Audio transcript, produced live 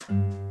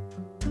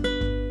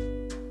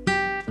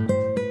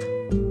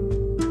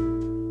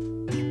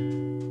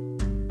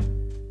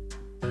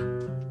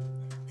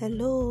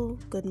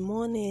good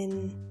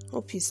morning.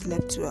 Hope you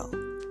slept well.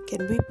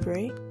 Can we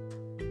pray?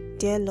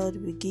 Dear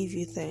Lord, we give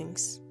you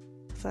thanks.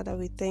 Father,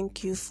 we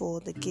thank you for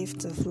the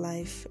gift of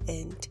life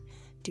and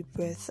the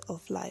breath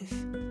of life.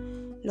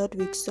 Lord,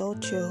 we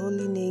exalt your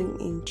holy name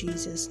in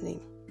Jesus'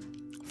 name.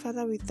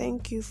 Father, we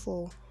thank you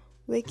for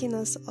waking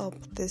us up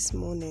this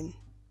morning,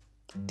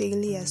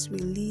 daily as we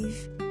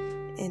live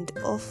and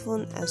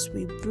often as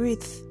we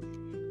breathe.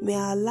 May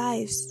our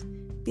lives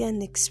be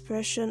an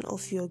expression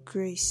of your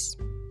grace.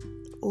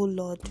 O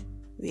Lord,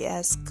 we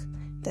ask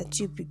that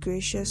you be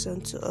gracious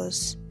unto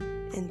us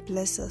and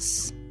bless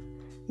us.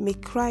 May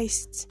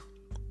Christ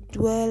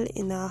dwell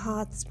in our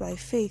hearts by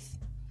faith,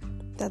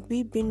 that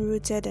we, being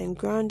rooted and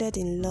grounded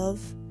in love,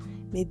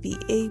 may be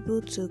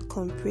able to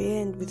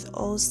comprehend with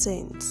all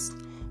saints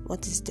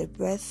what is the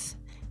breadth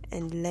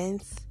and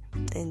length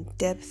and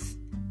depth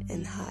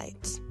and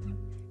height.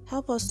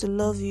 Help us to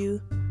love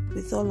you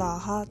with all our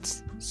heart,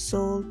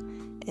 soul,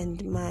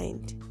 and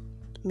mind.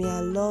 May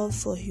our love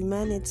for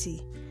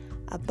humanity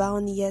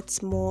abound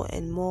yet more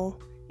and more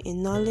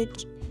in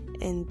knowledge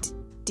and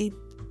deep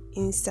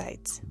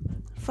insight.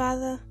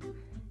 Father,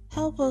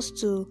 help us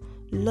to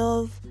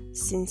love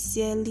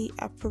sincerely,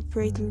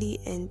 appropriately,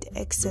 and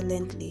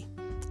excellently.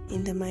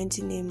 In the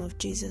mighty name of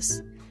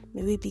Jesus,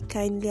 may we be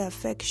kindly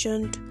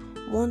affectioned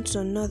one to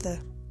another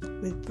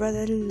with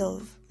brotherly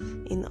love,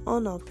 in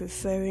honor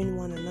preferring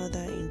one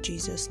another in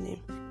Jesus' name.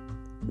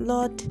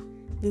 Lord,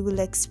 we will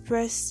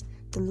express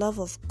the love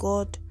of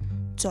God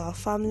to our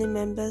family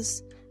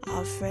members,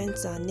 our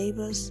friends, our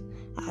neighbors,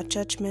 our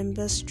church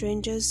members,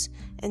 strangers,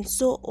 and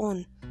so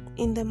on.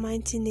 In the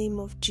mighty name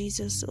of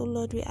Jesus, oh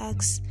Lord, we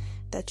ask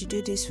that you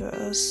do this for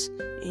us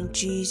in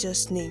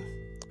Jesus' name.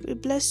 We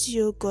bless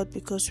you, O God,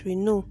 because we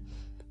know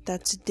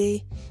that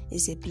today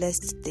is a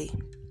blessed day.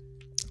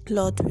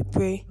 Lord, we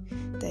pray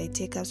that you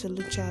take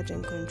absolute charge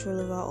and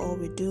control over all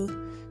we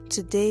do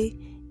today.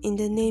 In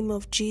the name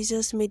of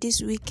Jesus, may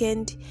this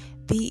weekend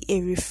be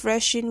a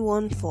refreshing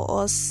one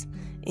for us.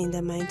 In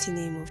the mighty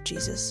name of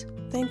Jesus.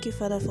 Thank you,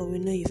 Father, for we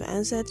know you've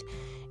answered.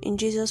 In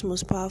Jesus'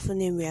 most powerful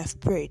name we have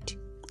prayed.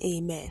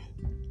 Amen.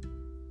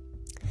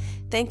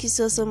 Thank you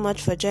so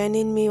much for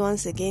joining me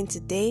once again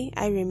today.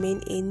 I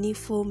remain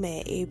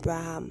Enifome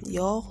Abraham,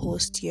 your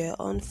host here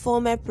on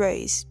Former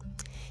Praise.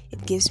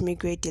 It gives me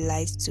great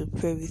delight to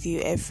pray with you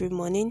every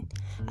morning.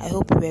 I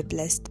hope you were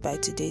blessed by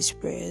today's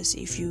prayers.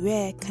 If you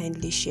were,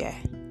 kindly share.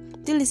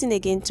 Do listen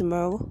again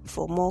tomorrow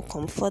for more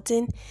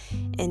comforting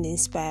and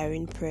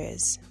inspiring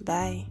prayers.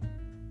 Bye.